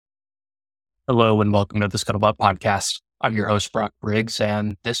Hello and welcome to the Scuttlebutt podcast. I'm your host, Brock Briggs,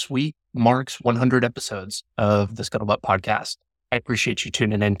 and this week marks 100 episodes of the Scuttlebutt podcast. I appreciate you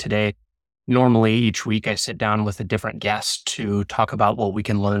tuning in today. Normally, each week I sit down with a different guest to talk about what we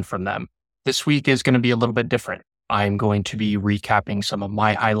can learn from them. This week is going to be a little bit different. I'm going to be recapping some of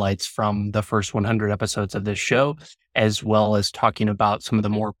my highlights from the first 100 episodes of this show, as well as talking about some of the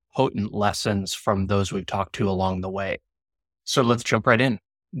more potent lessons from those we've talked to along the way. So let's jump right in.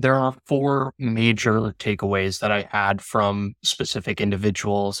 There are four major takeaways that I had from specific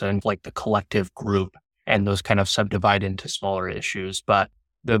individuals and like the collective group, and those kind of subdivide into smaller issues. But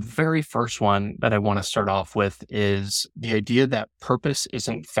the very first one that I want to start off with is the idea that purpose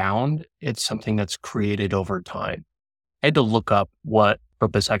isn't found. It's something that's created over time. I had to look up what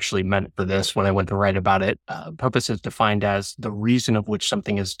purpose actually meant for this when I went to write about it. Purpose is defined as the reason of which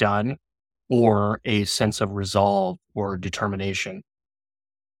something is done or a sense of resolve or determination.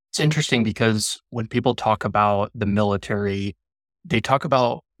 It's interesting because when people talk about the military, they talk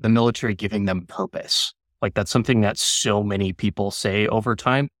about the military giving them purpose. Like that's something that so many people say over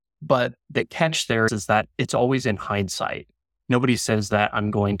time. But the catch there is that it's always in hindsight. Nobody says that I'm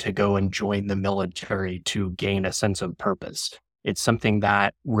going to go and join the military to gain a sense of purpose. It's something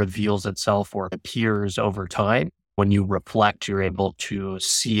that reveals itself or appears over time. When you reflect, you're able to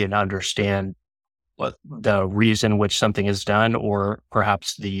see and understand what the reason which something is done, or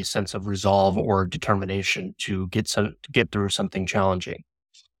perhaps the sense of resolve or determination to get through something challenging.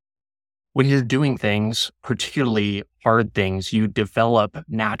 When you're doing things, particularly hard things, you develop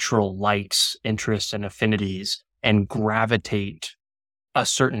natural likes, interests, and affinities and gravitate a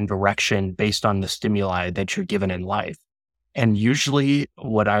certain direction based on the stimuli that you're given in life. And usually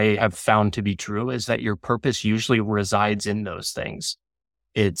what I have found to be true is that your purpose usually resides in those things.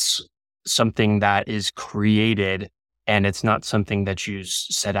 It's something that is created, and it's not something that you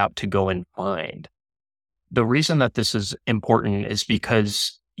set out to go and find. The reason that this is important is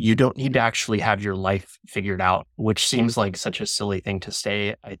because you don't need to actually have your life figured out, which seems like such a silly thing to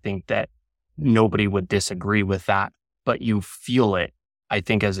say. I think that nobody would disagree with that, but you feel it, I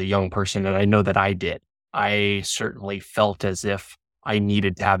think, as a young person, and I know that I did. I certainly felt as if I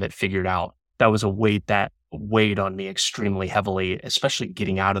needed to have it figured out. That was a weight that weighed on me extremely heavily, especially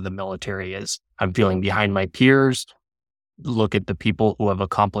getting out of the military, as I'm feeling behind my peers. Look at the people who have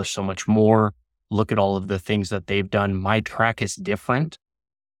accomplished so much more. Look at all of the things that they've done. My track is different.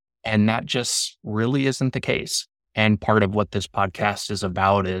 And that just really isn't the case. And part of what this podcast is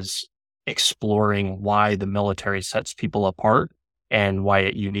about is exploring why the military sets people apart and why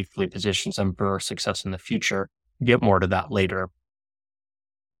it uniquely positions them for success in the future. Get more to that later.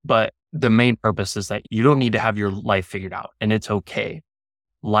 But the main purpose is that you don't need to have your life figured out, and it's okay.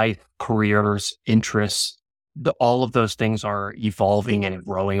 Life, careers, interests, all of those things are evolving and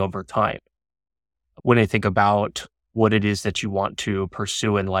growing over time. When I think about what it is that you want to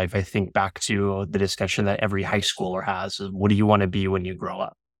pursue in life, I think back to the discussion that every high schooler has: is what do you want to be when you grow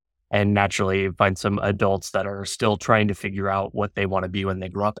up? And naturally find some adults that are still trying to figure out what they want to be when they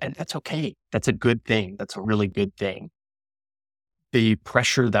grow up. And that's okay. That's a good thing. That's a really good thing. The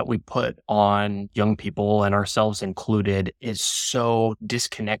pressure that we put on young people, and ourselves included, is so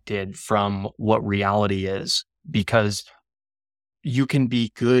disconnected from what reality is, because you can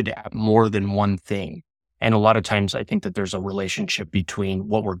be good at more than one thing. And a lot of times I think that there's a relationship between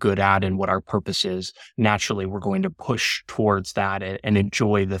what we're good at and what our purpose is. Naturally, we're going to push towards that and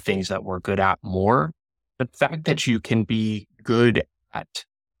enjoy the things that we're good at more. The fact that you can be good at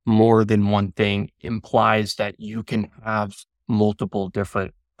more than one thing implies that you can have multiple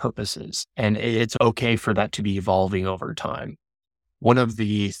different purposes, and it's okay for that to be evolving over time. One of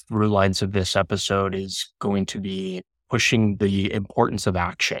the through lines of this episode is going to be pushing the importance of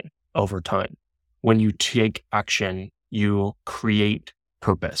action over time. When you take action, you create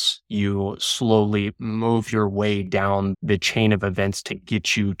purpose. You slowly move your way down the chain of events to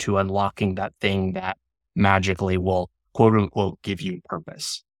get you to unlocking that thing that magically will, quote unquote, give you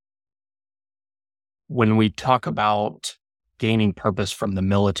purpose. When we talk about gaining purpose from the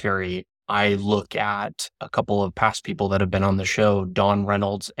military, I look at a couple of past people that have been on the show. Don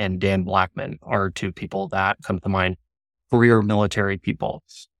Reynolds and Dan Blackman are two people that come to mind, career military people.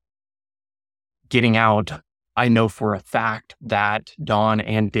 Getting out, I know for a fact that Don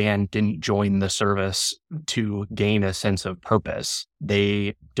and Dan didn't join the service to gain a sense of purpose.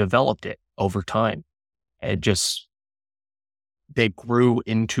 They developed it over time. They grew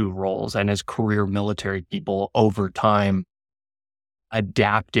into roles, and as career military people over time,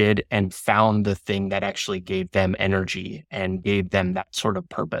 adapted and found the thing that actually gave them energy and gave them that sort of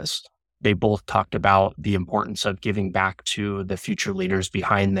purpose. They both talked about the importance of giving back to the future leaders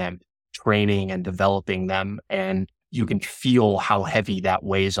behind them training and developing them, and you can feel how heavy that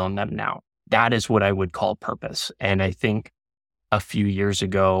weighs on them now. That is what I would call purpose. And I think a few years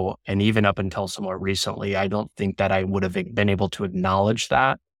ago, and even up until somewhat recently, I don't think that I would have been able to acknowledge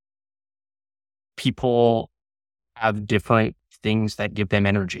that. People have different things that give them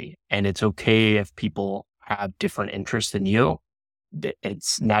energy, and it's okay if people have different interests than you.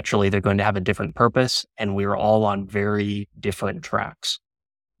 It's naturally they're going to have a different purpose, and we're all on very different tracks.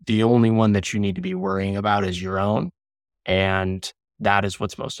 The only one that you need to be worrying about is your own, and that is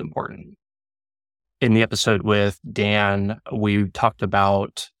what's most important. In the episode with Dan, we talked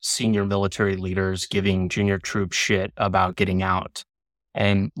about senior military leaders giving junior troops shit about getting out.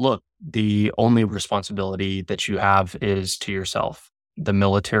 And look, the only responsibility that you have is to yourself. The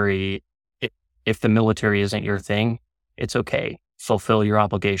military, if the military isn't your thing, it's okay. Fulfill your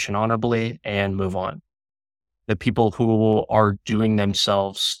obligation honorably and move on. The people who are doing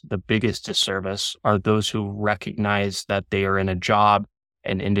themselves the biggest disservice are those who recognize that they are in a job,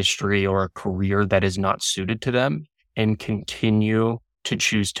 an industry, or a career that is not suited to them and continue to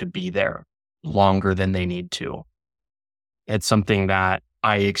choose to be there longer than they need to. It's something that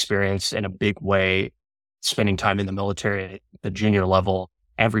I experienced in a big way spending time in the military at the junior level.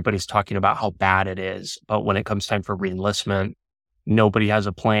 Everybody's talking about how bad it is, but when it comes time for reenlistment, nobody has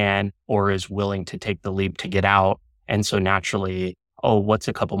a plan or is willing to take the leap to get out. And so naturally, oh, what's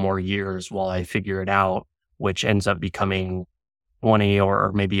a couple more years while I figure it out, which ends up becoming 20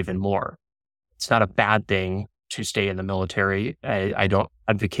 or maybe even more. It's not a bad thing to stay in the military. I don't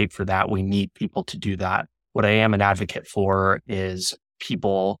advocate for that. We need people to do that. What I am an advocate for is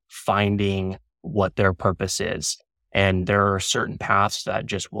people finding what their purpose is. And there are certain paths that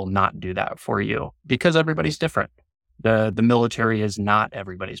just will not do that for you because everybody's different. The military is not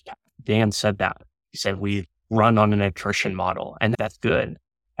everybody's path. Dan said that. He said, we run on an attrition model, and that's good.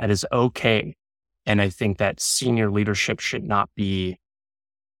 That is okay. And I think that senior leadership should not be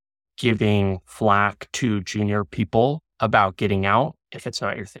giving flack to junior people about getting out. If it's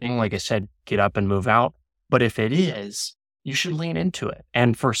not your thing, like I said, get up and move out. But if it is, you should lean into it.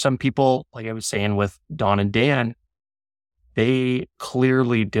 And for some people, like I was saying with Don and Dan, they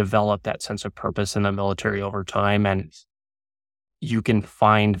clearly develop that sense of purpose in the military over time. And you can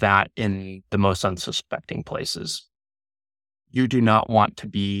find that in the most unsuspecting places. You do not want to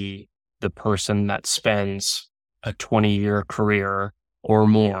be the person that spends a 20-year career or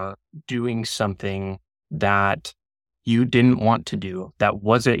more doing something that you didn't want to do, that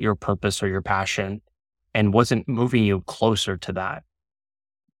wasn't your purpose or your passion, and wasn't moving you closer to that.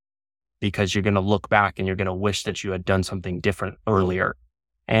 Because you're going to look back and you're going to wish that you had done something different earlier.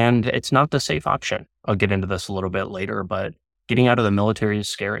 And it's not the safe option. I'll get into this a little bit later, but getting out of the military is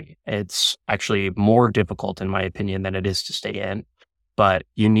scary. It's actually more difficult, in my opinion, than it is to stay in. But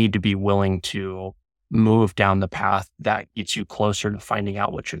you need to be willing to move down the path that gets you closer to finding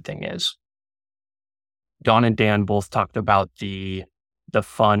out what your thing is. Don and Dan both talked about the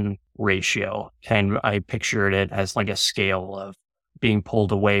fun ratio, and I pictured it as like a scale of being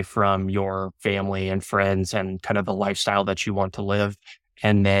pulled away from your family and friends and kind of the lifestyle that you want to live.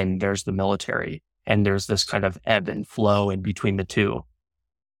 And then there's the military, and there's this kind of ebb and flow in between the two.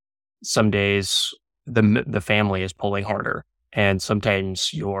 Some days the family is pulling harder, and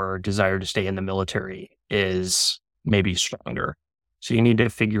sometimes your desire to stay in the military is maybe stronger. So you need to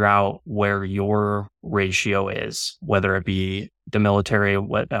figure out where your ratio is, whether it be the military,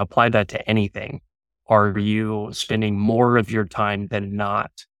 apply that to anything. Are you spending more of your time than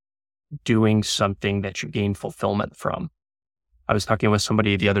not doing something that you gain fulfillment from? I was talking with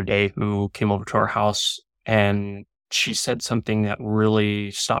somebody the other day who came over to our house, and she said something that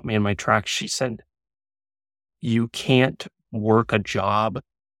really stopped me in my tracks. She said, you can't work a job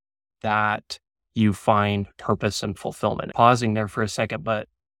that you find purpose and fulfillment. Pausing there for a second, but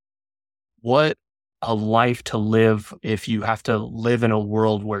what a life to live if you have to live in a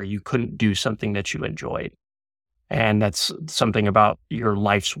world where you couldn't do something that you enjoyed. And that's something about your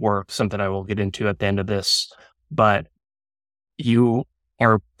life's work, something I will get into at the end of this. But you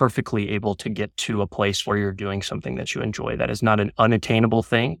are perfectly able to get to a place where you're doing something that you enjoy. That is not an unattainable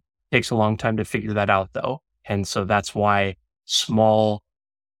thing. It takes a long time to figure that out, though. And so that's why small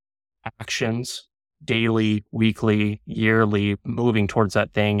actions, daily, weekly, yearly, moving towards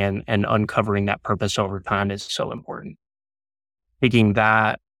that thing and uncovering that purpose over time is so important. Taking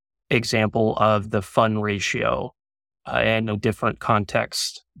that example of the fun ratio in a different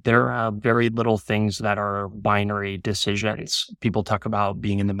context, there are very little things that are binary decisions. People talk about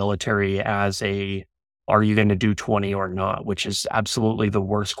being in the military as are you going to do 20 or not, which is absolutely the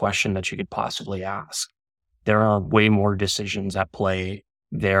worst question that you could possibly ask. There are way more decisions at play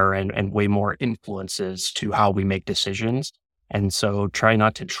there and way more influences to how we make decisions. And so try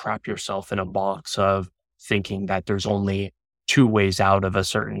not to trap yourself in a box of thinking that there's only two ways out of a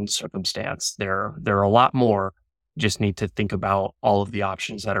certain circumstance. There are a lot more. Just need to think about all of the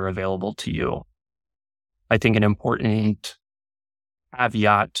options that are available to you. I think an important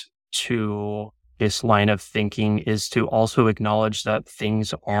caveat to this line of thinking is to also acknowledge that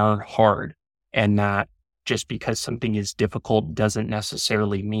things are hard and that just because something is difficult doesn't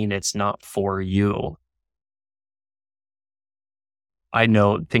necessarily mean it's not for you. I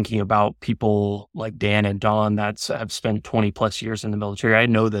know thinking about people like Dan and Don that have spent 20 plus years in the military, I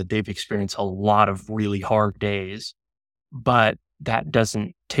know that they've experienced a lot of really hard days, but that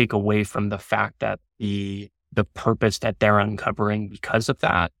doesn't take away from the fact that the purpose that they're uncovering because of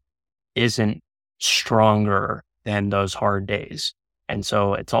that isn't stronger than those hard days. And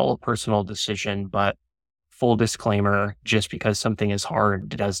so it's all a personal decision, but full disclaimer, just because something is hard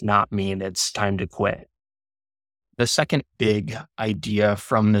does not mean it's time to quit. The second big idea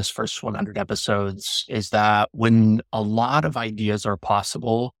from this first 100 episodes is that when a lot of ideas are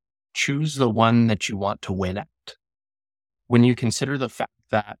possible, choose the one that you want to win at. When you consider the fact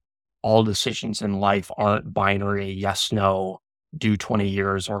that all decisions in life aren't binary, yes, no, do 20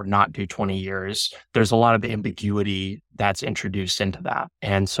 years or not do 20 years, there's a lot of ambiguity that's introduced into that.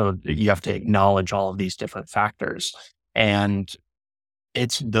 And so you have to acknowledge all of these different factors. And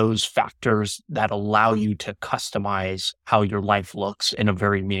it's those factors that allow you to customize how your life looks in a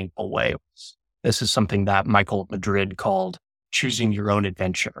very meaningful way. This is something that Michael Madrid called choosing your own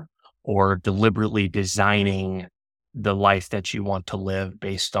adventure, or deliberately designing the life that you want to live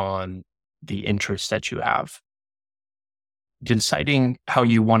based on the interests that you have. Deciding how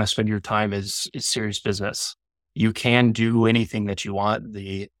you want to spend your time is serious business. You can do anything that you want.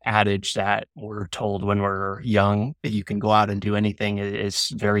 The adage that we're told when we're young that you can go out and do anything is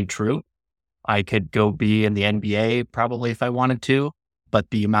very true. I could go be in the NBA probably if I wanted to, but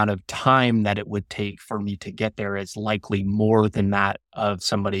the amount of time that it would take for me to get there is likely more than that of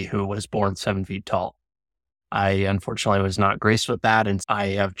somebody who was born 7 feet tall. I unfortunately was not graced with that, and I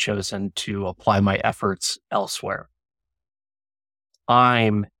have chosen to apply my efforts elsewhere.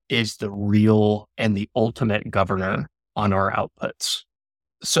 Time is the real and the ultimate governor on our outputs.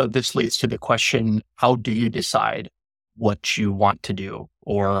 So this leads to the question, how do you decide what you want to do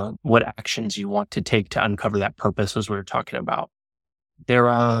or what actions you want to take to uncover that purpose, as we were talking about? There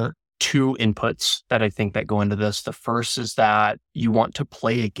are two inputs that I think that go into this. The first is that you want to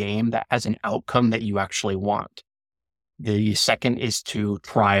play a game that has an outcome that you actually want. The second is to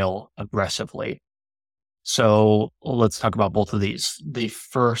trial aggressively. So let's talk about both of these. The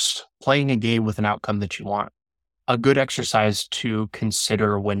first, playing a game with an outcome that you want. A good exercise to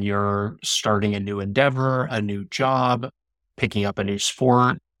consider when you're starting a new endeavor, a new job, picking up a new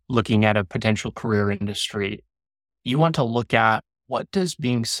sport, looking at a potential career industry. You want to look at, what does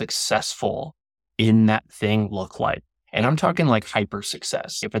being successful in that thing look like? And I'm talking like hyper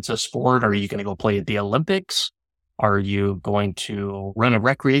success. If it's a sport, are you going to go play at the Olympics? Are you going to run a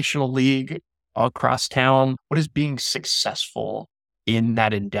recreational league across town? What does being successful in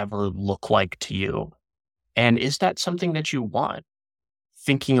that endeavor look like to you? And is that something that you want?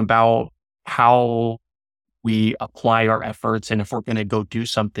 Thinking about how we apply our efforts, and if we're going to go do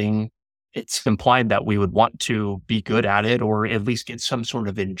something, it's implied that we would want to be good at it or at least get some sort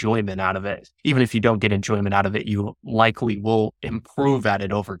of enjoyment out of it. Even if you don't get enjoyment out of it, you likely will improve at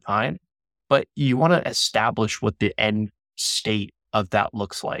it over time. But you want to establish what the end state of that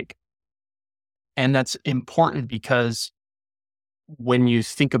looks like. And that's important because when you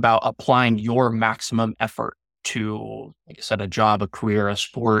think about applying your maximum effort to, like I said, a job, a career, a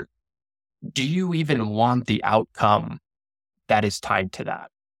sport, do you even want the outcome that is tied to that?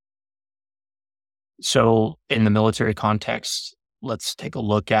 So in the military context, let's take a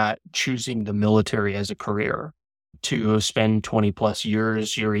look at choosing the military as a career. To spend 20 plus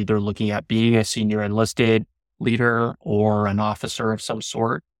years, you're either looking at being a senior enlisted leader or an officer of some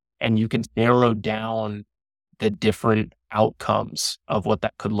sort, and you can narrow down the different outcomes of what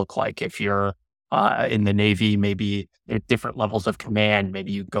that could look like. If you're in the Navy, maybe at different levels of command,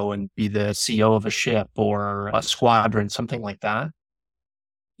 maybe you go and be the CO of a ship or a squadron, something like that.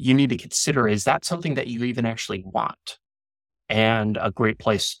 You need to consider, is that something that you even actually want? And a great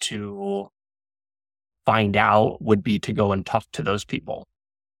place to find out would be to go and talk to those people.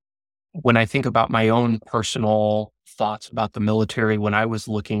 When I think about my own personal thoughts about the military, when I was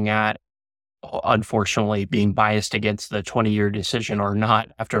looking at, unfortunately, being biased against the 20-year decision or not,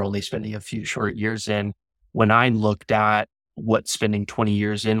 after only spending a few short years in, when I looked at what spending 20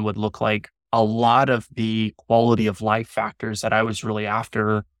 years in would look like, a lot of the quality of life factors that I was really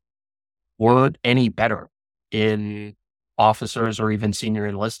after weren't any better in officers or even senior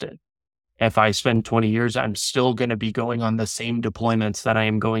enlisted. If I spend 20 years, I'm still going to be going on the same deployments that I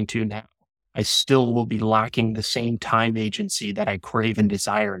am going to now. I still will be lacking the same time agency that I crave and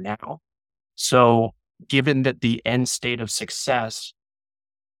desire now. So, given that the end state of success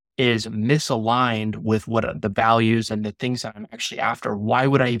is misaligned with what the values and the things that I'm actually after, why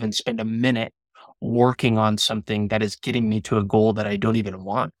would I even spend a minute working on something that is getting me to a goal that I don't even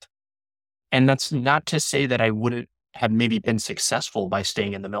want? And that's not to say that I wouldn't have maybe been successful by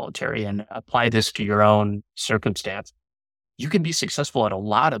staying in the military, and apply this to your own circumstance. You can be successful at a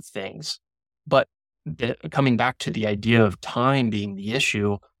lot of things, but coming back to the idea of time being the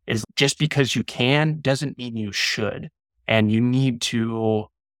issue is just because you can doesn't mean you should. And you need to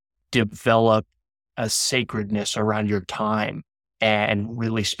develop a sacredness around your time and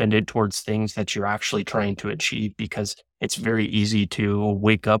really spend it towards things that you're actually trying to achieve, because it's very easy to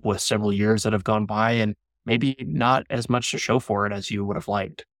wake up with several years that have gone by and maybe not as much to show for it as you would have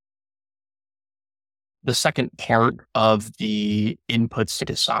liked. The second part of the inputs to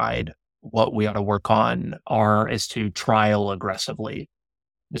decide what we ought to work on is to trial aggressively.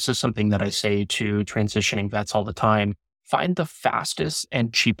 This is something that I say to transitioning vets all the time. Find the fastest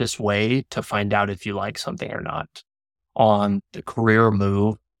and cheapest way to find out if you like something or not. On the career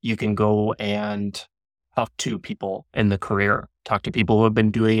move, you can go and talk to people in the career, talk to people who have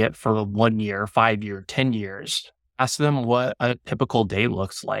been doing it for 1 year, 5 year, 10 years. Ask them what a typical day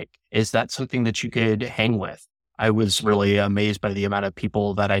looks like. Is that something that you could hang with? I was really amazed by the amount of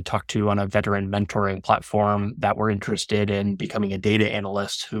people that I talked to on a veteran mentoring platform that were interested in becoming a data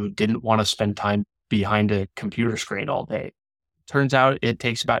analyst who didn't want to spend time behind a computer screen all day. Turns out it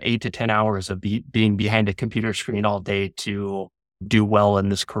takes about 8 to 10 hours of being behind a computer screen all day to do well in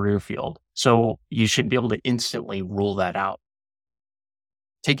this career field. So you should be able to instantly rule that out.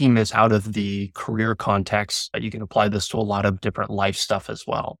 Taking this out of the career context, you can apply this to a lot of different life stuff as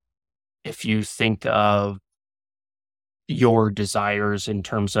well. If you think of your desires in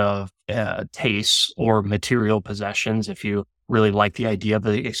terms of tastes or material possessions, if you really like the idea of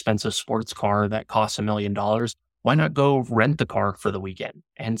the expensive sports car that costs $1 million, why not go rent the car for the weekend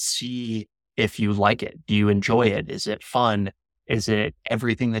and see if you like it? Do you enjoy it? Is it fun? Is it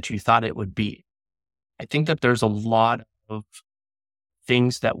everything that you thought it would be? I think that there's a lot of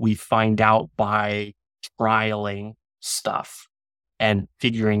things that we find out by trialing stuff and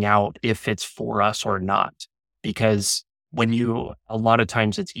figuring out if it's for us or not. Because a lot of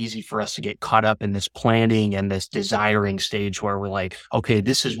times it's easy for us to get caught up in this planning and this desiring stage where we're like, okay,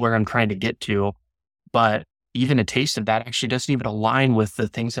 this is where I'm trying to get to. But even a taste of that actually doesn't even align with the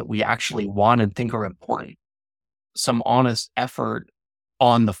things that we actually want and think are important. Some honest effort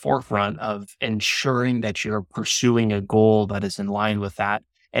on the forefront of ensuring that you're pursuing a goal that is in line with that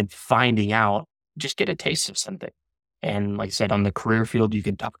and finding out, just get a taste of something. And like I said, on the career field, you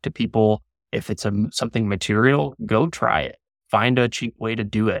can talk to people. If it's something material, go try it. Find a cheap way to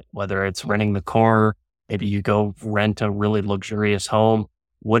do it, whether it's renting the car, maybe you go rent a really luxurious home,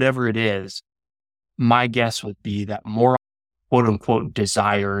 whatever it is. My guess would be that more quote unquote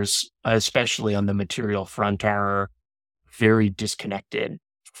desires, especially on the material front, are very disconnected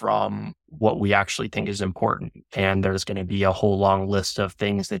from what we actually think is important. And there's going to be a whole long list of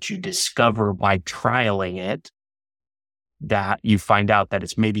things that you discover by trialing it that you find out that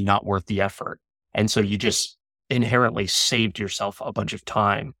it's maybe not worth the effort. And so you just inherently saved yourself a bunch of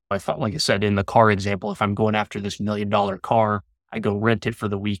time. I thought, like I said, in the car example, if I'm going after this $1 million car, I go rent it for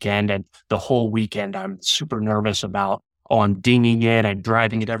the weekend, and the whole weekend I'm super nervous about, I'm dinging it, I'm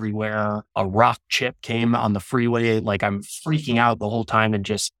driving it everywhere. A rock chip came on the freeway. Like, I'm freaking out the whole time and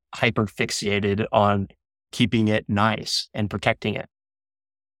just hyper fixated on keeping it nice and protecting it.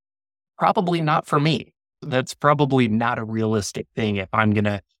 Probably not for me. That's probably not a realistic thing if I'm going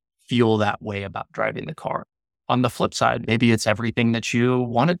to feel that way about driving the car. On the flip side, maybe it's everything that you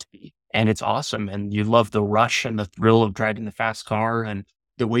want it to be, and it's awesome, and you love the rush and the thrill of driving the fast car and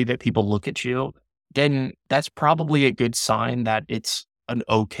the way that people look at you. Then that's probably a good sign that it's an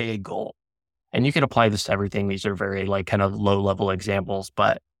okay goal. And you can apply this to everything. These are very kind of low level examples,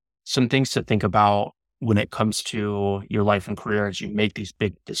 but some things to think about when it comes to your life and career as you make these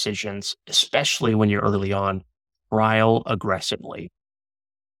big decisions, especially when you're early on. Trial aggressively.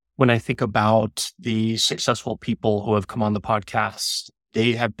 When I think about the successful people who have come on the podcast,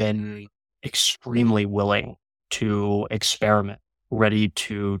 they have been extremely willing to experiment, ready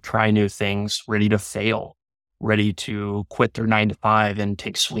to try new things, ready to fail, ready to quit their 9 to 5 and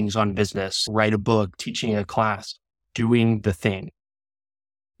take swings on business, write a book, teaching a class, doing the thing.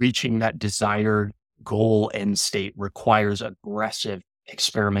 reaching that desired goal end state requires aggressive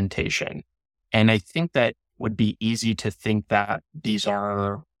experimentation. And I think that would be easy to think that these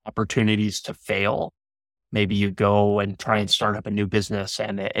are opportunities to fail. Maybe you go and try and start up a new business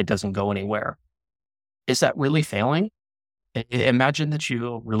and it doesn't go anywhere. Is that really failing? Imagine that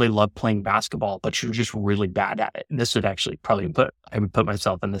you really love playing basketball, but you're just really bad at it. This would actually I would put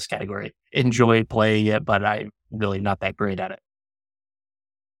myself in this category. Enjoy playing it, but I'm really not that great at it.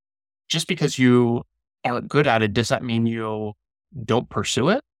 Just because you aren't good at it, does that mean you don't pursue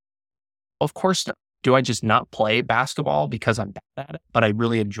it? Of course not. Do I just not play basketball because I'm bad at it, but I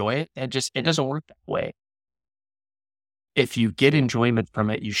really enjoy it? It doesn't work that way. If you get enjoyment from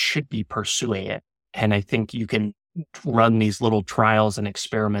it, you should be pursuing it. And I think you can run these little trials and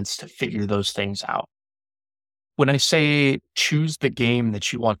experiments to figure those things out. When I say choose the game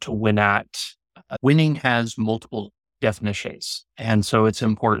that you want to win at, winning has multiple definitions. And so it's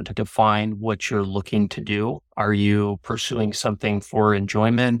important to define what you're looking to do. Are you pursuing something for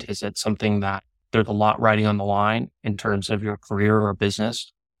enjoyment? Is it something that there's a lot riding on the line in terms of your career or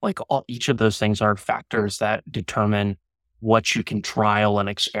business? Each of those things are factors that determine what you can trial and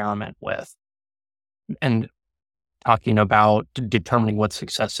experiment with. And talking about determining what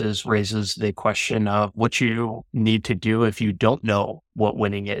success is raises the question of what you need to do if you don't know what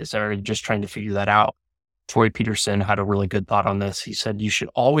winning is or just trying to figure that out. Troy Peterson had a really good thought on this. He said, you should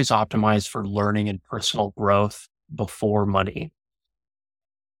always optimize for learning and personal growth before money.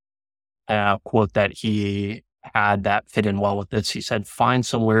 A quote that he had that fit in well with this. He said, find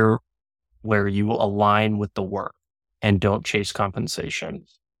somewhere where you align with the work and don't chase compensation.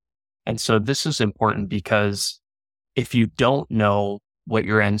 And so this is important because if you don't know what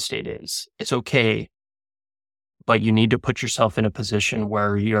your end state is, it's okay, but you need to put yourself in a position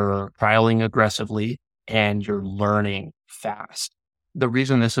where you're trialing aggressively and you're learning fast. The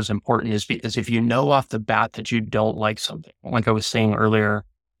reason this is important is because if you know off the bat that you don't like something, like I was saying earlier,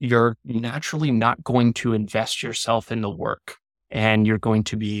 you're naturally not going to invest yourself in the work, and you're going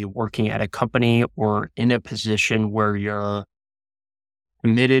to be working at a company or in a position where you're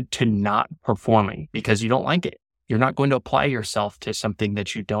committed to not performing because you don't like it. You're not going to apply yourself to something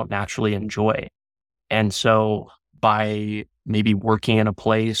that you don't naturally enjoy. And so by maybe working in a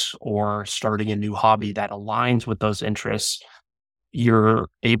place or starting a new hobby that aligns with those interests, you're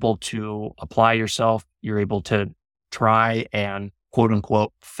able to apply yourself. You're able to try and quote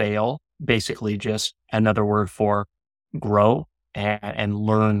unquote fail, basically just another word for grow and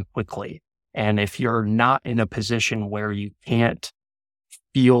learn quickly. And if you're not in a position where you can't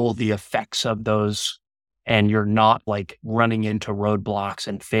feel the effects of those and you're not running into roadblocks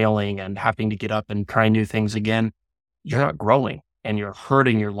and failing and having to get up and try new things again, you're not growing and you're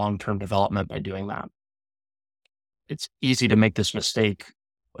hurting your long-term development by doing that. It's easy to make this mistake,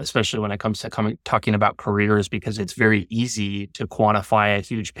 especially when it comes to talking about careers, because it's very easy to quantify a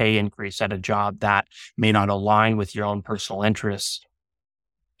huge pay increase at a job that may not align with your own personal interests,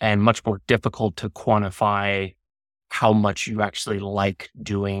 and much more difficult to quantify how much you actually like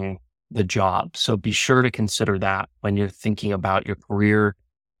doing the job. So be sure to consider that when you're thinking about your career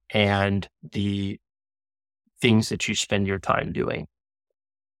and the things that you spend your time doing.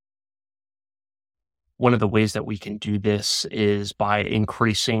 One of the ways that we can do this is by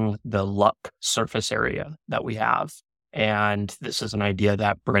increasing the luck surface area that we have. And this is an idea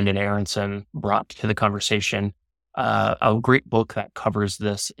that Brendan Aronson brought to the conversation. A great book that covers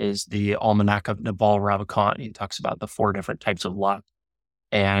this is the Almanac of Naval Ravikant. He talks about the 4 different types of luck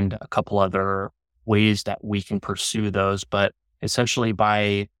and a couple other ways that we can pursue those. But essentially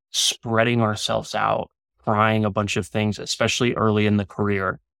by spreading ourselves out, trying a bunch of things, especially early in the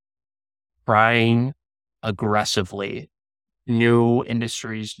career, trying aggressively, new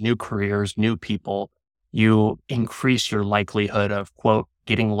industries, new careers, new people, you increase your likelihood of, quote,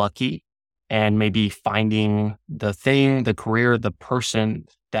 getting lucky and maybe finding the thing, the career, the person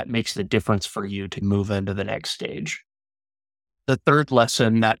that makes the difference for you to move into the next stage. The third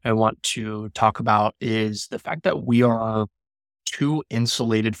lesson that I want to talk about is the fact that we are too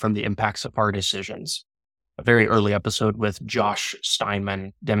insulated from the impacts of our decisions. A very early episode with Josh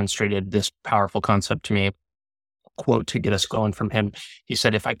Steinman demonstrated this powerful concept to me. A quote to get us going from him. He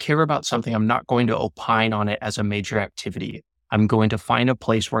said, if I care about something, I'm not going to opine on it as a major activity. I'm going to find a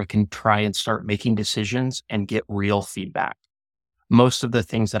place where I can try and start making decisions and get real feedback. Most of the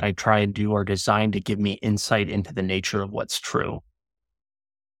things that I try and do are designed to give me insight into the nature of what's true.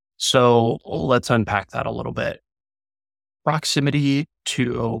 So let's unpack that a little bit. Proximity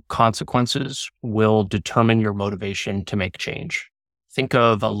to consequences will determine your motivation to make change. Think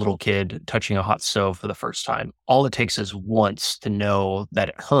of a little kid touching a hot stove for the first time. All it takes is once to know that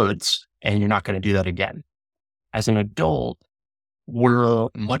it hurts, and you're not going to do that again. As an adult, we're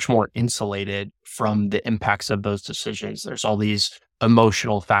much more insulated from the impacts of those decisions. There's all these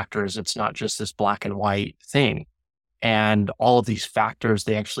emotional factors. It's not just this black and white thing. And all of these factors,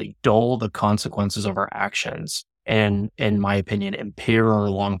 they actually dull the consequences of our actions and, in my opinion, impair our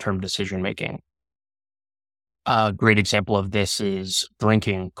long-term decision making. A great example of this is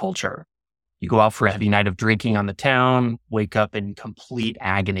drinking culture. You go out for a heavy night of drinking on the town, wake up in complete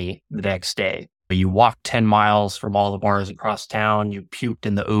agony the next day. You walk 10 miles from all the bars across town, you puked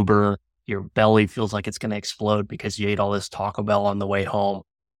in the Uber, your belly feels like it's going to explode because you ate all this Taco Bell on the way home.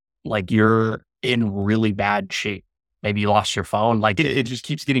 Like you're in really bad shape. Maybe you lost your phone. Like it just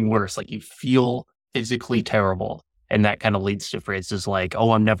keeps getting worse. Like you feel physically terrible. And that kind of leads to phrases like,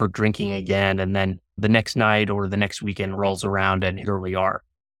 oh, I'm never drinking again. And then the next night or the next weekend rolls around and here we are.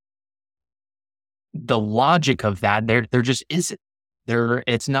 The logic of that, there just isn't.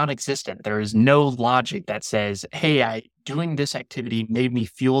 It's not existent. There is no logic that says, hey, doing this activity made me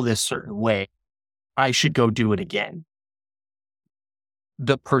feel this certain way. I should go do it again.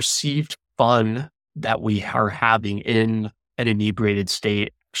 The perceived fun that we are having in an inebriated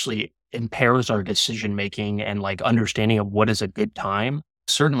state actually impairs our decision making and like understanding of what is a good time,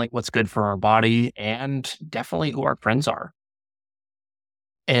 certainly what's good for our body, and definitely who our friends are.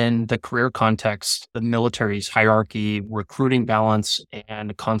 In the career context, the military's hierarchy, recruiting balance, and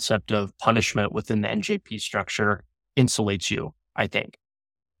the concept of punishment within the NJP structure insulates you, I think.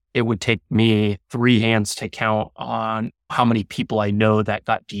 It would take me 3 hands to count on how many people I know that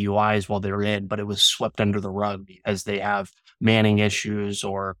got DUIs while they were in, but it was swept under the rug because they have manning issues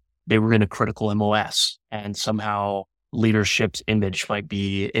or they were in a critical MOS and somehow leadership's image might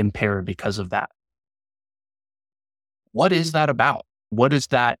be impaired because of that. What is that about? What is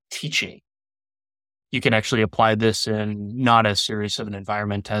that teaching? You can actually apply this in not as serious of an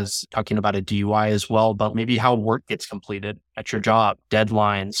environment as talking about a DUI as well, but maybe how work gets completed at your job,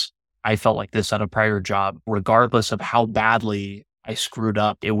 deadlines. I felt like this at a prior job. Regardless of how badly I screwed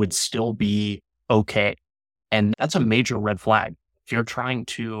up, it would still be okay. And that's a major red flag. If you're trying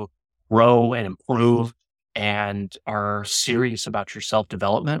to grow and improve and are serious about your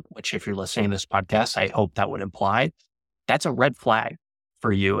self-development, which if you're listening to this podcast, I hope that would imply, that's a red flag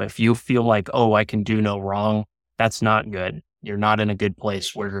for you. If you feel like, oh, I can do no wrong, that's not good. You're not in a good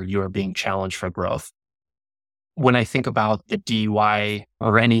place where you are being challenged for growth. When I think about the DUI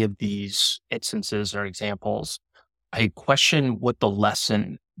or any of these instances or examples, I question what the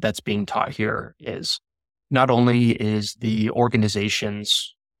lesson that's being taught here is. Not only is the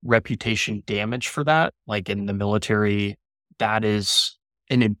organization's reputation damaged for that, like in the military, that is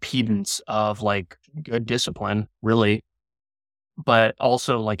an impedance of like good discipline, really, but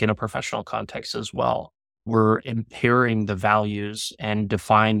also like in a professional context as well. We're impairing the values and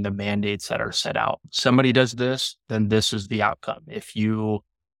define the mandates that are set out. Somebody does this, then this is the outcome. If you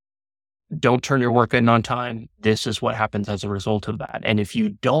don't turn your work in on time, this is what happens as a result of that. And if you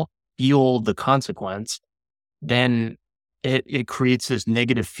don't feel the consequence, then it creates this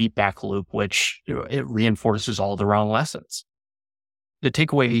negative feedback loop, which it reinforces all the wrong lessons. The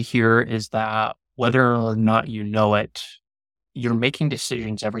takeaway here is that whether or not you know it, you're making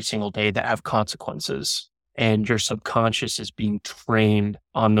decisions every single day that have consequences, and your subconscious is being trained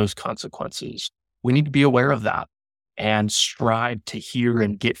on those consequences. We need to be aware of that and strive to hear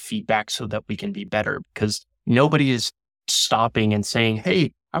and get feedback so that we can be better, because nobody is stopping and saying,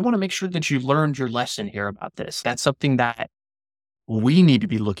 hey, I want to make sure that you learned your lesson here about this. That's something that we need to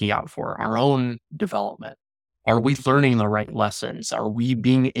be looking out for, our own development. Are we learning the right lessons? Are we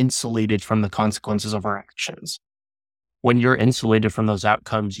being insulated from the consequences of our actions? When you're insulated from those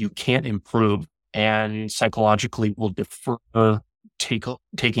outcomes, you can't improve and psychologically will defer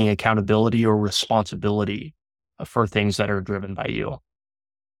taking accountability or responsibility for things that are driven by you.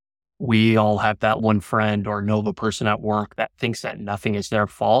 We all have that one friend or know of a person at work that thinks that nothing is their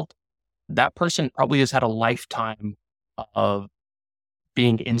fault. That person probably has had a lifetime of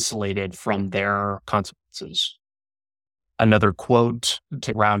being insulated from their consequences. Another quote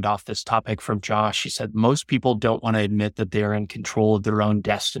to round off this topic from Josh, he said, most people don't want to admit that they're in control of their own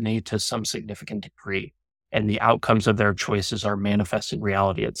destiny to some significant degree, and the outcomes of their choices are manifesting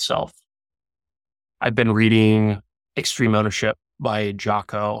reality itself. I've been reading Extreme Ownership by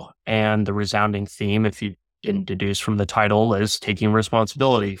Jocko, and the resounding theme, if you didn't deduce from the title, is taking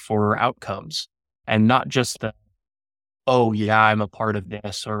responsibility for outcomes. And not just the, oh yeah, I'm a part of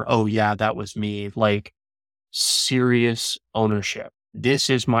this, or oh yeah, that was me. Like serious ownership. This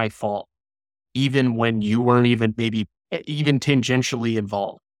is my fault. Even when you weren't even maybe even tangentially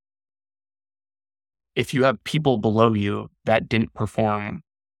involved. If you have people below you that didn't perform,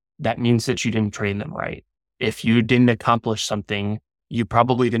 that means that you didn't train them right. If you didn't accomplish something, you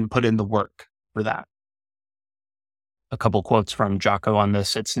probably didn't put in the work for that. A couple quotes from Jocko on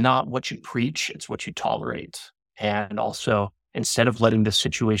this. It's not what you preach, it's what you tolerate. And also, instead of letting the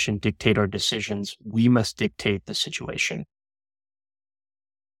situation dictate our decisions, we must dictate the situation.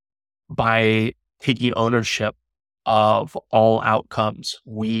 By taking ownership of all outcomes,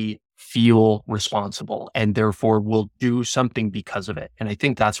 we feel responsible and therefore will do something because of it. And I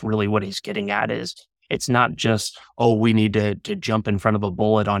think that's really what he's getting at is it's not just, oh, we need to jump in front of a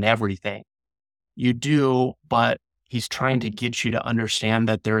bullet on everything. You do, but he's trying to get you to understand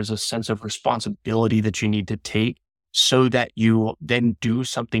that there is a sense of responsibility that you need to take so that you then do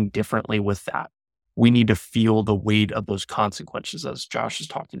something differently with that. We need to feel the weight of those consequences, as Josh is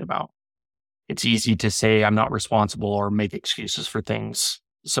talking about. It's easy to say, I'm not responsible or make excuses for things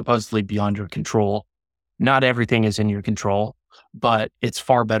supposedly beyond your control. Not everything is in your control, but it's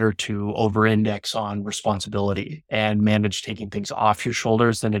far better to over-index on responsibility and manage taking things off your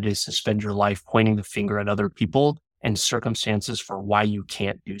shoulders than it is to spend your life pointing the finger at other people and circumstances for why you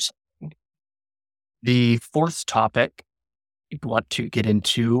can't do something. The fourth topic I want to get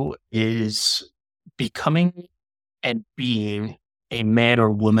into is becoming and being a man or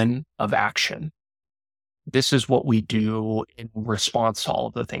woman of action. This is what we do in response to all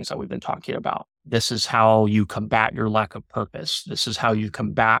of the things that we've been talking about. This is how you combat your lack of purpose. This is how you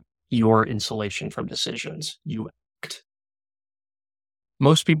combat your insulation from decisions. You act.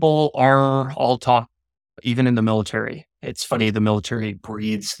 Most people are all taught, even in the military. It's funny, the military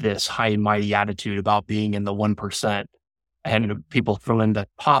breeds this high and mighty attitude about being in the 1%, and people throw in the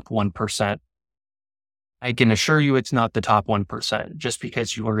top 1%. I can assure you it's not the top 1%. Just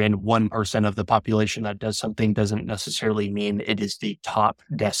because you are in 1% of the population that does something doesn't necessarily mean it is the top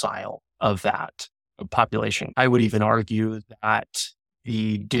decile of that population. I would even argue that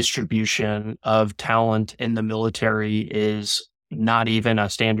the distribution of talent in the military is not even a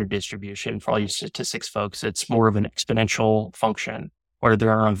standard distribution for all you statistics folks. It's more of an exponential function where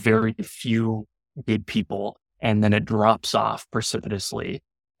there are very few good people and then it drops off precipitously.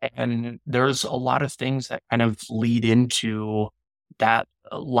 And there's a lot of things that kind of lead into that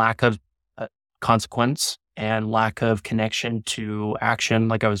lack of consequence and lack of connection to action,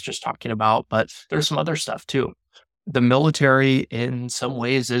 like I was just talking about. But there's some other stuff too. The military, in some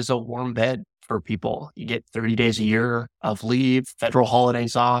ways, is a warm bed for people. You get 30 days a year of leave, federal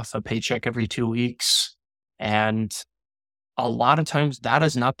holidays off, a paycheck every 2 weeks. And a lot of times that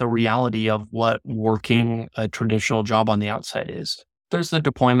is not the reality of what working a traditional job on the outside is. There's the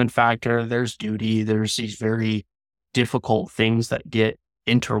deployment factor, there's duty, there's these very difficult things that get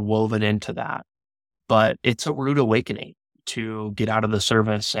interwoven into that. But it's a rude awakening to get out of the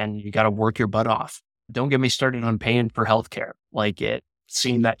service and you got to work your butt off. Don't get me started on paying for healthcare.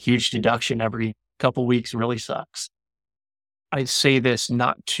 Seeing that huge deduction every couple weeks really sucks. I say this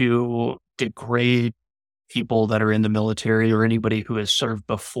not to degrade people that are in the military or anybody who has served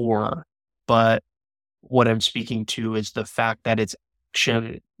before, but what I'm speaking to is the fact that it's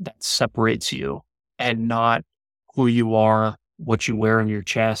action that separates you and not who you are, what you wear on your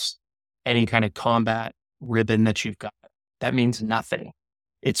chest, any kind of combat ribbon that you've got. That means nothing.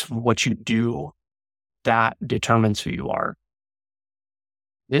 It's what you do that determines who you are.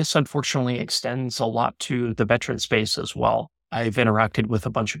 This unfortunately extends a lot to the veteran space as well. I've interacted with a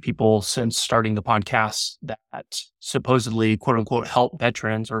bunch of people since starting the podcast that supposedly, quote unquote, help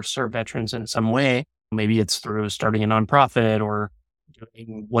veterans or serve veterans in some way. Maybe it's through starting a nonprofit or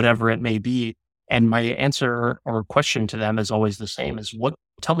doing whatever it may be. And my answer or question to them is always the same: is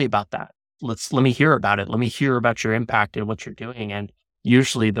tell me about that. Let me hear about it. Let me hear about your impact and what you're doing. And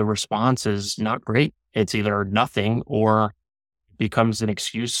usually the response is not great. It's either nothing or becomes an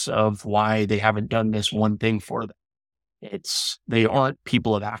excuse of why they haven't done this one thing for them. They aren't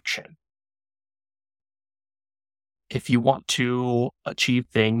people of action. If you want to achieve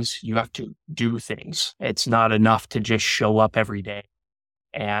things, you have to do things. It's not enough to just show up every day,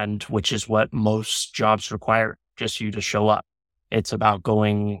 and which is what most jobs require, just you to show up. It's about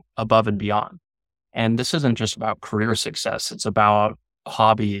going above and beyond. And this isn't just about career success. It's about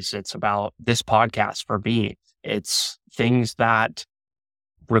hobbies. It's about this podcast for me. It's things that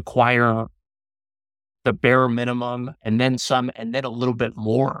require the bare minimum and then some, and then a little bit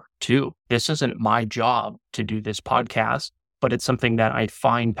more too. This isn't my job to do this podcast, but it's something that I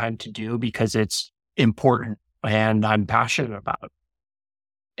find time to do because it's important and I'm passionate about it.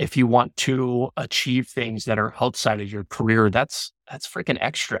 If you want to achieve things that are outside of your career, that's that's freaking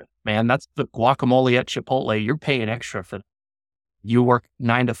extra, man. That's the guacamole at Chipotle. You're paying extra for that. You work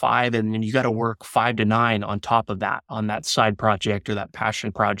 9 to 5 and then you got to work 5 to 9 on top of that, on that side project or that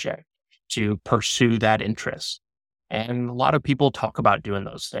passion project to pursue that interest. And a lot of people talk about doing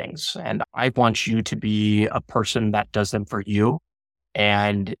those things. And I want you to be a person that does them for you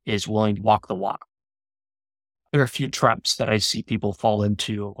and is willing to walk the walk. There are a few traps that I see people fall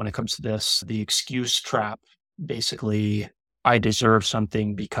into when it comes to this. The excuse trap, basically, I deserve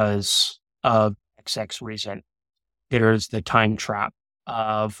something because of XX reason. There's the time trap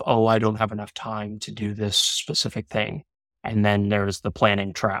of, oh, I don't have enough time to do this specific thing. And then there's the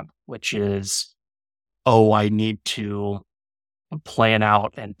planning trap, which is, oh, I need to plan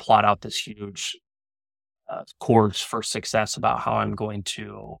out and plot out this huge course for success about how I'm going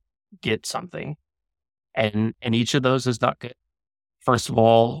to get something. And each of those is not good. First of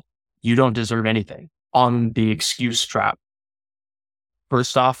all, you don't deserve anything. On the excuse trap,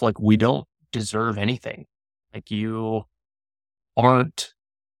 first off, like we don't deserve anything. Like you aren't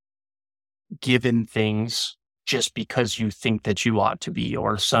given things just because you think that you ought to be,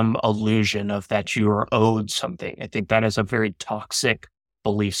 or some illusion of that you are owed something. I think that is a very toxic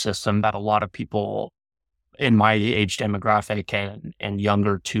belief system that a lot of people in my age demographic and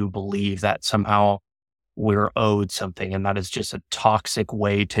younger to believe that somehow we're owed something. And that is just a toxic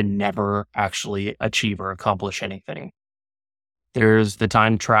way to never actually achieve or accomplish anything. There's the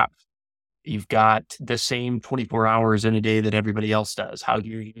time trap. You've got the same 24 hours in a day that everybody else does. How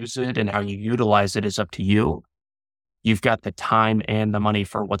you use it and how you utilize it is up to you. You've got the time and the money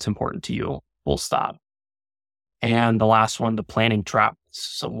for what's important to you. Full stop. And the last one, the planning trap.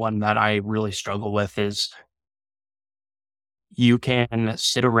 So one that I really struggle with is you can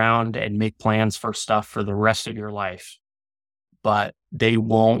sit around and make plans for stuff for the rest of your life, but they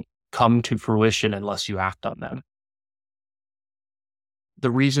won't come to fruition unless you act on them. The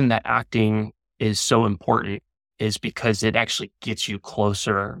reason that acting is so important is because it actually gets you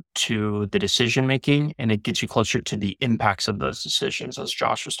closer to the decision making and it gets you closer to the impacts of those decisions, as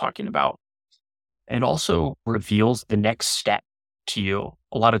Josh was talking about. It also reveals the next step to you.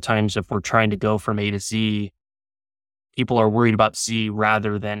 A lot of times, if we're trying to go from A to Z, people are worried about Z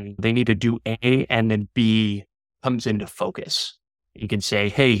rather than they need to do A and then B comes into focus. You can say,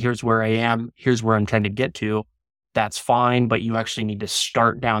 hey, here's where I am. Here's where I'm trying to get to. That's fine, but you actually need to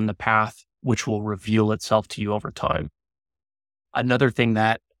start down the path, which will reveal itself to you over time. Another thing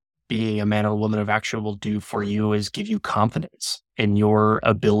that being a man or woman of action will do for you is give you confidence in your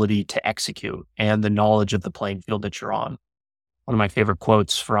ability to execute and the knowledge of the playing field that you're on. One of my favorite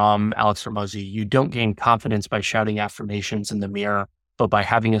quotes from Alex Hormozy: you don't gain confidence by shouting affirmations in the mirror, but by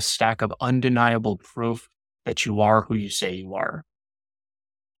having a stack of undeniable proof that you are who you say you are.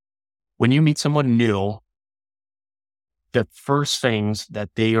 When you meet someone new, the first things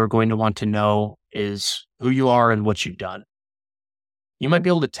that they are going to want to know is who you are and what you've done. You might be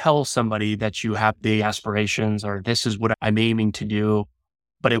able to tell somebody that you have big aspirations or this is what I'm aiming to do,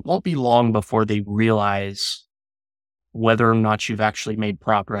 but it won't be long before they realize whether or not you've actually made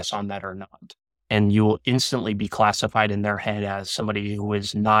progress on that or not. And you will instantly be classified in their head as somebody who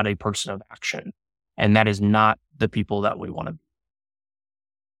is not a person of action. And that is not the people that we want to be.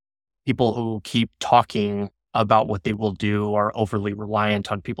 People who keep talking about what they will do are overly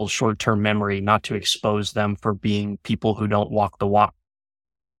reliant on people's short-term memory not to expose them for being people who don't walk the walk.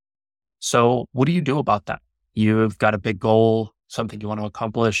 So what do you do about that? You've got a big goal, something you want to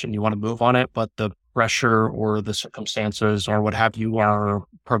accomplish, and you want to move on it, but the pressure or the circumstances or what have you are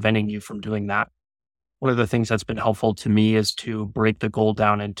preventing you from doing that. One of the things that's been helpful to me is to break the goal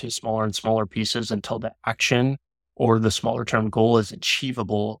down into smaller and smaller pieces until the action or the smaller term goal is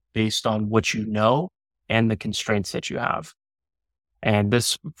achievable based on what you know and the constraints that you have. And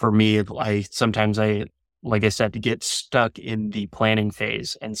this, for me, sometimes like I said, get stuck in the planning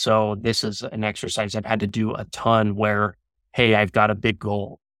phase. And so this is an exercise I've had to do a ton where, hey, I've got a big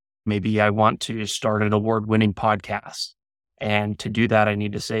goal. Maybe I want to start an award-winning podcast. And to do that, I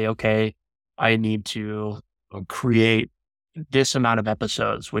need to say, okay, I need to create this amount of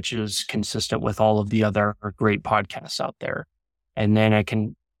episodes, which is consistent with all of the other great podcasts out there. And then I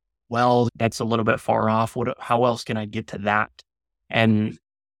can, well, that's a little bit far off. How else can I get to that? And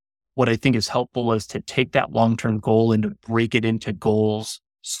what I think is helpful is to take that long-term goal and to break it into goals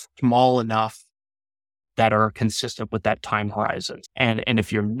small enough that are consistent with that time horizon. And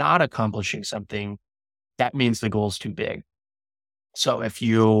if you're not accomplishing something, that means the goal is too big. So if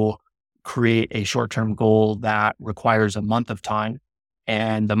you create a short-term goal that requires a month of time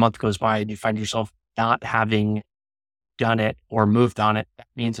and the month goes by and you find yourself not having done it or moved on it, that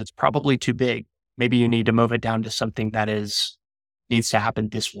means it's probably too big. Maybe you need to move it down to something that is needs to happen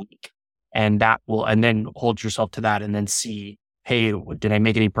this week. And then hold yourself to that and then see, hey, did I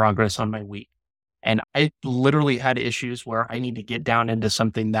make any progress on my week? And I literally had issues where I need to get down into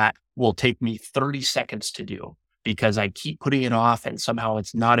something that will take me 30 seconds to do because I keep putting it off and somehow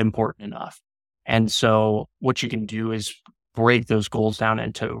it's not important enough. And so what you can do is break those goals down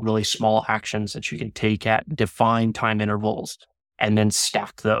into really small actions that you can take at defined time intervals and then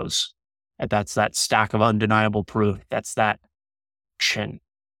stack those. And that's that stack of undeniable proof. That's that action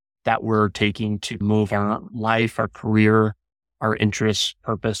that we're taking to move our life, our career, our interests,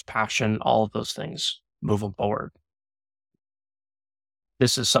 purpose, passion, all of those things, move them forward.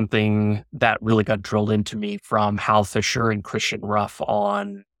 This is something that really got drilled into me from Hal Fisher and Christian Ruff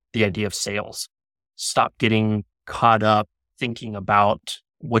on the idea of sales. Stop getting caught up thinking about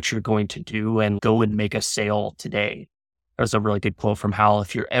what you're going to do and go and make a sale today. There's a really good quote from Hal.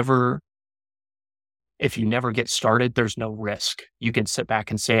 If you never get started, there's no risk. You can sit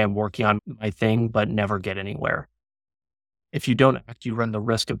back and say, I'm working on my thing, but never get anywhere. If you don't act, you run the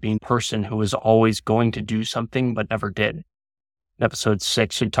risk of being a person who is always going to do something, but never did. In episode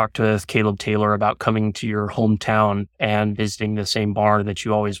 6, we talked with Caleb Taylor about coming to your hometown and visiting the same bar that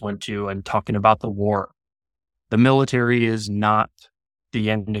you always went to and talking about the war. The military is not the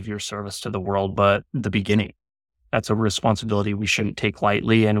end of your service to the world, but the beginning. That's a responsibility we shouldn't take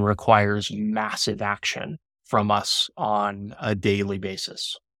lightly and requires massive action from us on a daily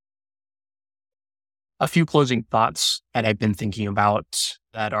basis. A few closing thoughts that I've been thinking about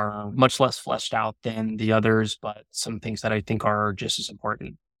that are much less fleshed out than the others, but some things that I think are just as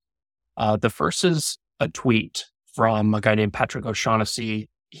important. The first is a tweet from a guy named Patrick O'Shaughnessy.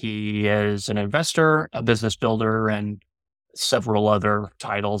 He is an investor, a business builder, and several other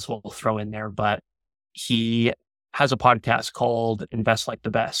titles we'll throw in there, but he has a podcast called Invest Like the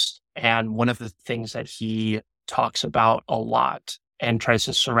Best. And one of the things that he talks about a lot and tries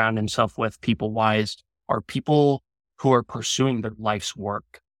to surround himself with people-wise are people who are pursuing their life's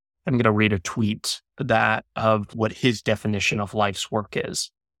work. I'm going to read a tweet of what his definition of life's work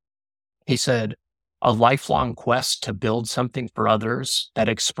is. He said, a lifelong quest to build something for others that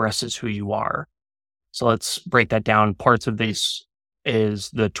expresses who you are. So let's break that down. Parts of this is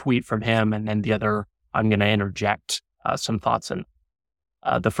the tweet from him, and then the other, I'm going to interject some thoughts in.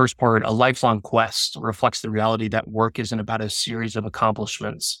 The first part, a lifelong quest, reflects the reality that work isn't about a series of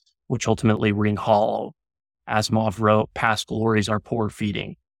accomplishments, which ultimately ring hollow. Asimov wrote, past glories are poor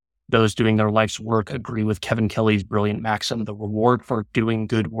feeding. Those doing their life's work agree with Kevin Kelly's brilliant maxim, the reward for doing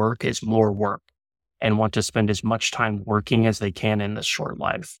good work is more work, and want to spend as much time working as they can in this short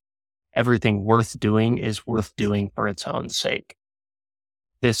life. Everything worth doing is worth doing for its own sake.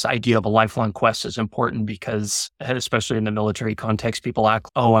 This idea of a lifelong quest is important because, especially in the military context, people act,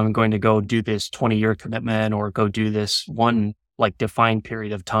 oh, I'm going to go do this 20-year commitment or go do this one defined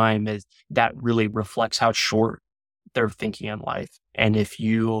period of time. That really reflects how short they're thinking in life. And if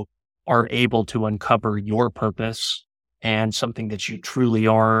you are able to uncover your purpose and something that you truly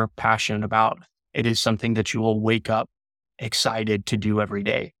are passionate about, it is something that you will wake up excited to do every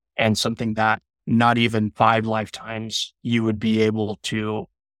day, and something that not even 5 lifetimes you would be able to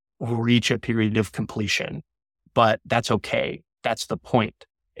reach a period of completion. But that's okay. That's the point.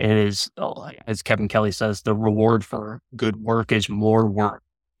 It is, as Kevin Kelly says, the reward for good work is more work.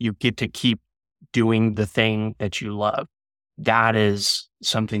 You get to keep doing the thing that you love. That is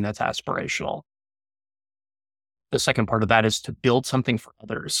something that's aspirational. The second part of that is to build something for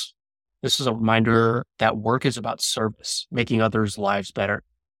others. This is a reminder that work is about service, making others' lives better.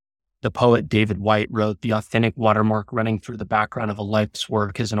 The poet David White wrote, the authentic watermark running through the background of a life's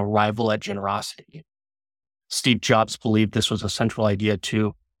work is an arrival at generosity. Steve Jobs believed this was a central idea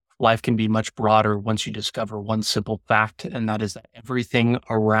too. Life can be much broader once you discover one simple fact, and that is that everything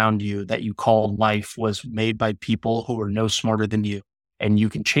around you that you call life was made by people who are no smarter than you, and you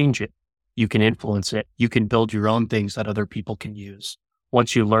can change it. You can influence it. You can build your own things that other people can use.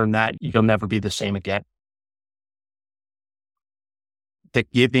 Once you learn that, you'll never be the same again. The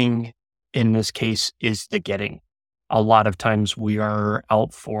giving in this case is the getting. A lot of times we are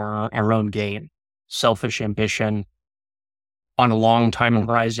out for our own gain, selfish ambition on a long time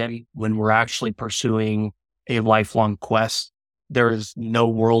horizon. When we're actually pursuing a lifelong quest, there is no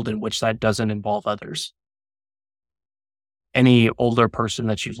world in which that doesn't involve others. Any older person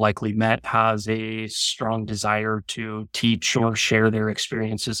that you've likely met has a strong desire to teach or share their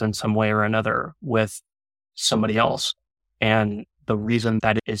experiences in some way or another with somebody else. And the reason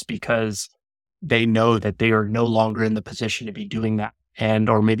that is because they know that they are no longer in the position to be doing that,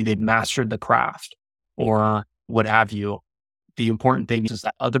 or maybe they've mastered the craft or what have you. The important thing is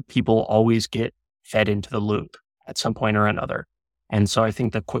that other people always get fed into the loop at some point or another. And so I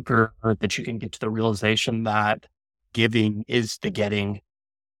think the quicker that you can get to the realization that giving is the getting,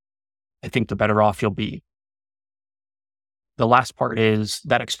 I think the better off you'll be. The last part is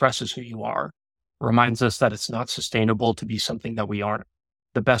that expresses who you are, reminds us that it's not sustainable to be something that we aren't.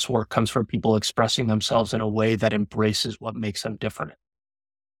 The best work comes from people expressing themselves in a way that embraces what makes them different.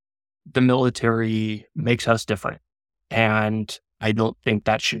 The military makes us different, and I don't think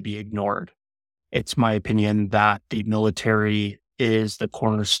that should be ignored. It's my opinion that the military is the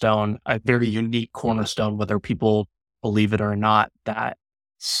cornerstone, a very unique cornerstone, whether people believe it or not, that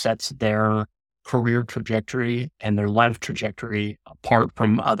sets their career trajectory and their life trajectory apart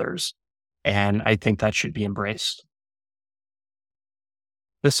from others. And I think that should be embraced.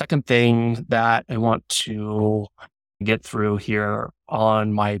 The second thing that I want to get through here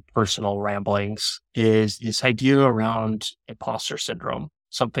on my personal ramblings is this idea around imposter syndrome,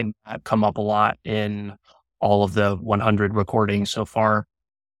 something that come up a lot in all of the 100 recordings so far,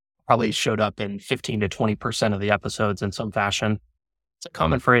 probably showed up in 15 to 20% of the episodes in some fashion. It's a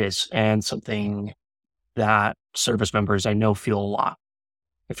common phrase and something that service members I know feel a lot.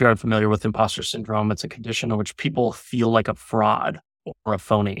 If you're unfamiliar with imposter syndrome, it's a condition in which people feel like a fraud or a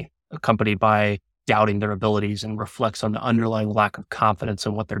phony, accompanied by doubting their abilities, and reflects on the underlying lack of confidence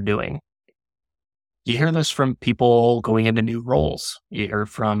in what they're doing. You hear this from people going into new roles. You hear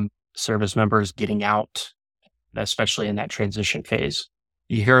from service members getting out, especially in that transition phase.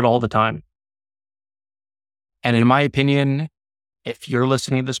 You hear it all the time. And in my opinion, if you're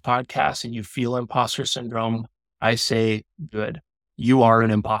listening to this podcast and you feel imposter syndrome, I say, good. You are an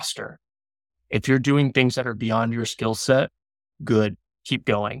imposter. If you're doing things that are beyond your skill set, good. Keep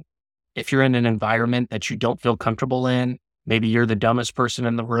going. If you're in an environment that you don't feel comfortable in, maybe you're the dumbest person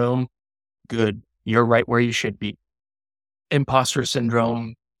in the room, good. You're right where you should be. Imposter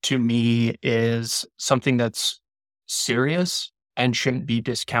syndrome to me is something that's serious and shouldn't be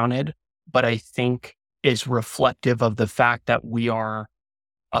discounted, but I think is reflective of the fact that we are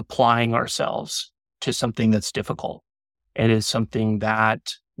applying ourselves to something that's difficult. It is something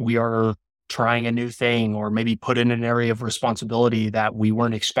that we are trying a new thing, or maybe put in an area of responsibility that we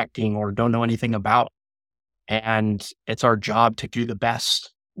weren't expecting or don't know anything about. And it's our job to do the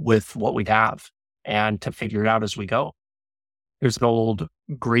best with what we have and to figure it out as we go. There's an old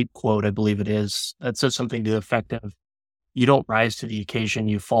great quote, I believe it is, that says something to the effect of, you don't rise to the occasion,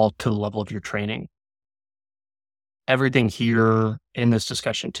 you fall to the level of your training. Everything here in this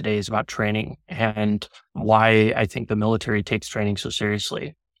discussion today is about training and why I think the military takes training so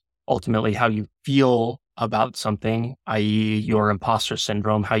seriously. Ultimately, how you feel about something, i.e. your imposter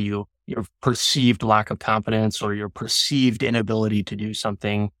syndrome, how your perceived lack of confidence or your perceived inability to do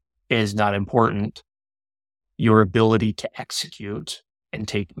something is not important. Your ability to execute and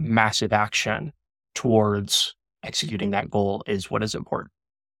take massive action towards executing that goal is what is important.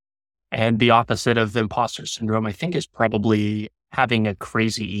 And the opposite of imposter syndrome, I think, is probably having a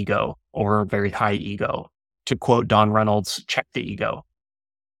crazy ego or a very high ego. To quote Don Reynolds, check the ego.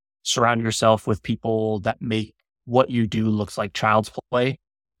 Surround yourself with people that make what you do looks like child's play.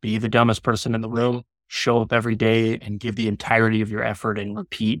 Be the dumbest person in the room, show up every day and give the entirety of your effort and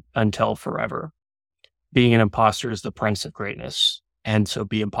repeat until forever. Being an imposter is the price of greatness, and so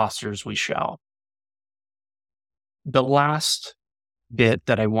be imposters we shall. The last bit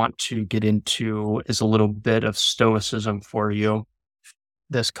that I want to get into is a little bit of stoicism for you.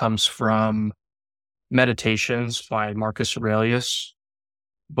 This comes from Meditations by Marcus Aurelius,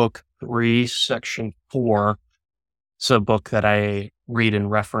 book 3, section 4. It's a book that I read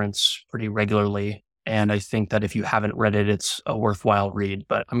and reference pretty regularly. And I think that if you haven't read it, it's a worthwhile read.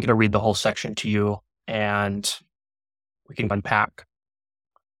 But I'm going to read the whole section to you and we can unpack.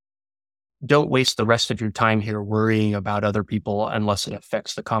 Don't waste the rest of your time here worrying about other people unless it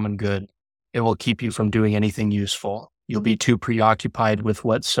affects the common good. It will keep you from doing anything useful. You'll be too preoccupied with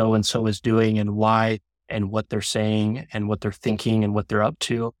what so-and-so is doing and why and what they're saying and what they're thinking and what they're up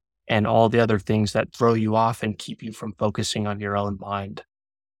to and all the other things that throw you off and keep you from focusing on your own mind.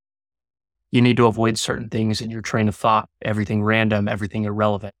 You need to avoid certain things in your train of thought, everything random, everything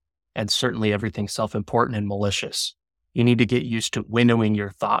irrelevant, and certainly everything self-important and malicious. You need to get used to winnowing your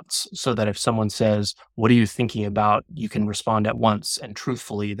thoughts so that if someone says, "What are you thinking about?" you can respond at once and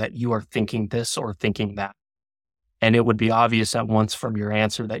truthfully that you are thinking this or thinking that. And it would be obvious at once from your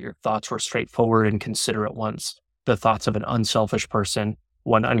answer that your thoughts were straightforward and considerate ones, the thoughts of an unselfish person,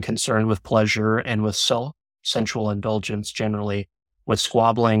 one unconcerned with pleasure and with sensual indulgence generally, with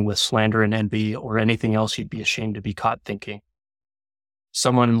squabbling, with slander and envy, or anything else you'd be ashamed to be caught thinking.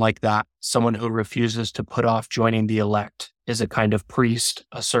 Someone like that, someone who refuses to put off joining the elect, is a kind of priest,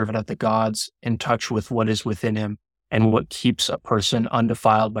 a servant of the gods, in touch with what is within him, and what keeps a person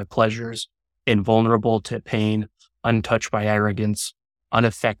undefiled by pleasures, invulnerable to pain, untouched by arrogance,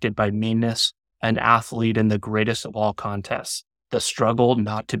 unaffected by meanness, an athlete in the greatest of all contests, the struggle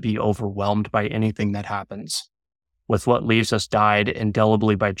not to be overwhelmed by anything that happens. With what leaves us dyed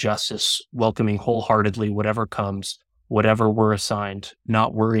indelibly by justice, welcoming wholeheartedly whatever comes, whatever we're assigned,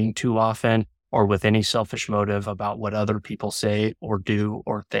 not worrying too often or with any selfish motive about what other people say or do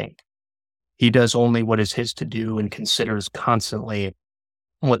or think. He does only what is his to do and considers constantly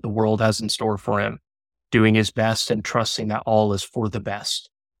what the world has in store for him, doing his best and trusting that all is for the best,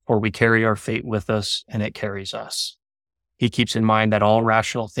 for we carry our fate with us and it carries us. He keeps in mind that all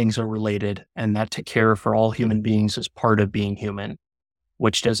rational things are related and that to care for all human beings is part of being human,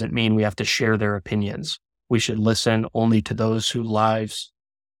 which doesn't mean we have to share their opinions. We should listen only to those whose lives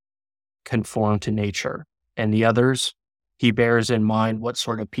conform to nature, and the others, he bears in mind what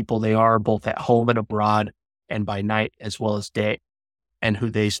sort of people they are, both at home and abroad, and by night as well as day, and who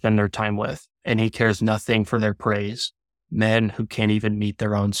they spend their time with. And he cares nothing for their praise, men who can't even meet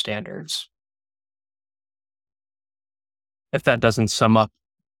their own standards. If that doesn't sum up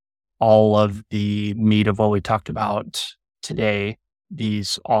all of the meat of what we talked about today,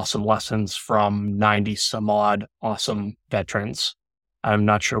 these awesome lessons from 90 some odd awesome veterans, I'm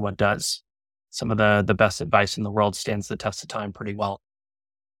not sure what does. Some of the best advice in the world stands the test of time pretty well.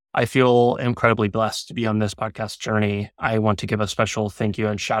 I feel incredibly blessed to be on this podcast journey. I want to give a special thank you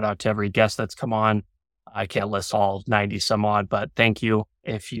and shout out to every guest that's come on. I can't list all 90 some odd, but thank you.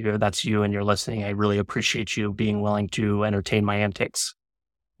 If that's you and you're listening, I really appreciate you being willing to entertain my antics.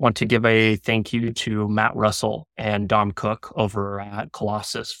 Want to give a thank you to Matt Russell and Dom Cook over at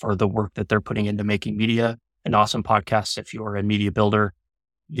Colossus for the work that they're putting into making media an awesome podcast. If you're a media builder,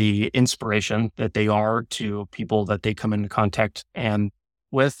 the inspiration that they are to people that they come into contact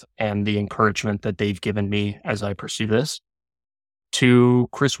with, and the encouragement that they've given me as I pursue this. To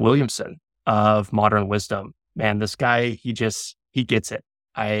Chris Williamson of Modern Wisdom, man, this guy, he gets it.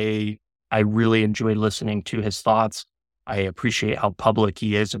 I really enjoy listening to his thoughts. I appreciate how public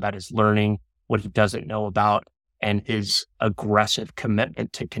he is about his learning, what he doesn't know about, and his aggressive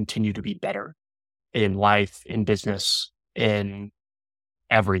commitment to continue to be better in life, in business, in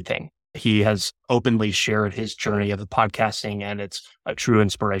everything. He has openly shared his journey of the podcasting, and it's a true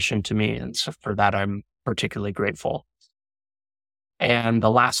inspiration to me. And so for that, I'm particularly grateful. And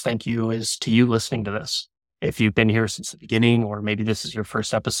the last thank you is to you listening to this. If you've been here since the beginning, or maybe this is your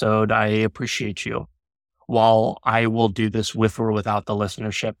first episode, I appreciate you. While I will do this with or without the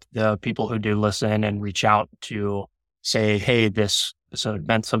listenership, the people who do listen and reach out to say, hey, this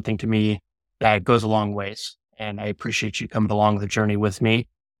meant something to me, that goes a long ways. And I appreciate you coming along the journey with me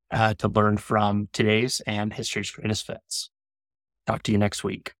to learn from today's and history's greatest fits. Talk to you next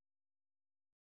week.